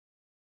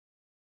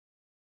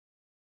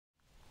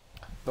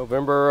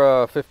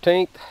November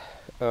 15th.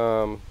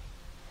 Got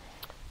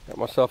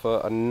myself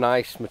a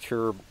nice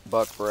mature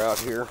buck for out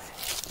here.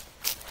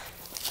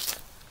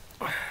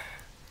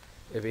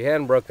 If he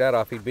hadn't broke that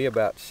off, he'd be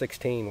about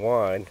 16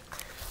 wide.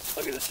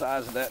 Look at the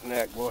size of that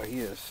neck, boy. He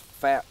is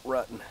fat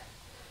rutting,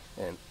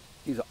 and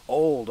he's an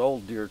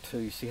old deer too.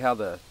 You see how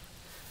the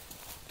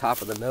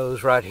top of the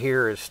nose right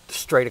here is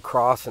straight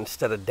across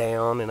instead of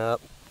down and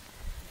up.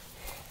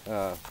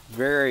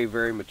 Very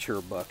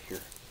mature buck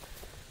here.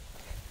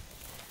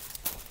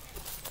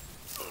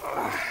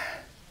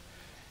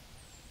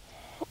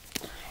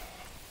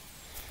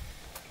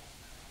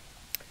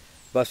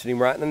 Busted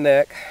him right in the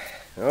neck.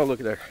 Oh,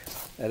 look at there.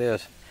 That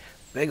is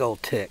big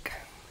old tick.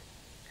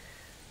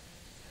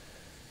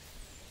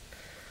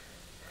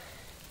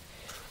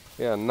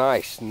 Yeah,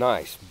 nice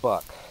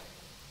buck.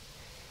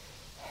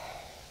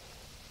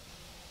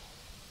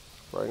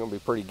 Probably gonna be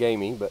pretty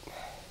gamey, but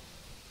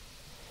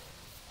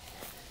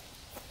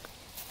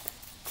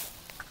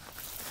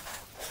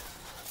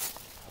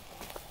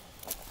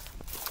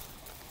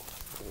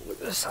look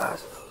at the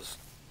size of those.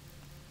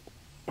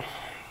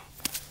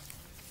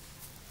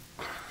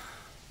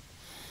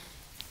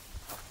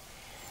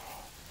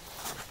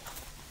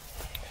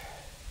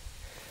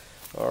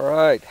 All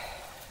right,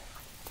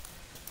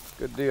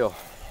 good deal.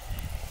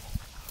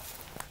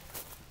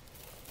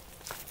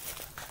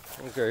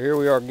 Okay, here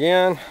we are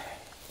again.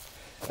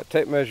 That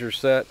tape measure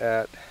set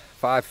at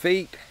 5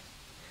 feet.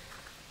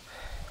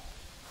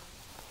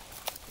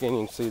 Again,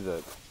 you can see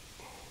the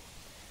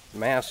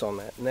mass on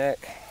that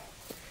neck.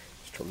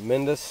 It's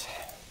tremendous.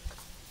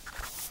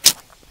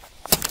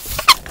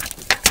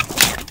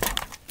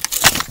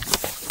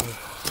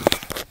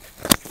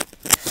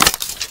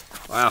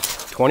 Wow,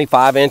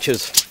 25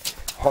 inches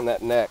on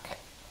that neck.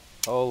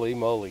 Holy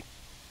moly.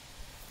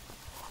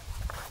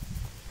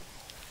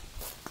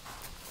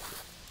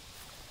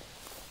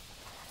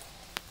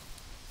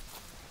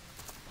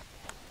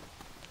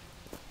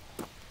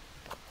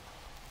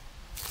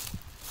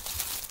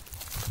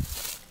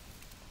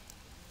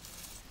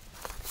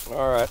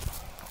 All right.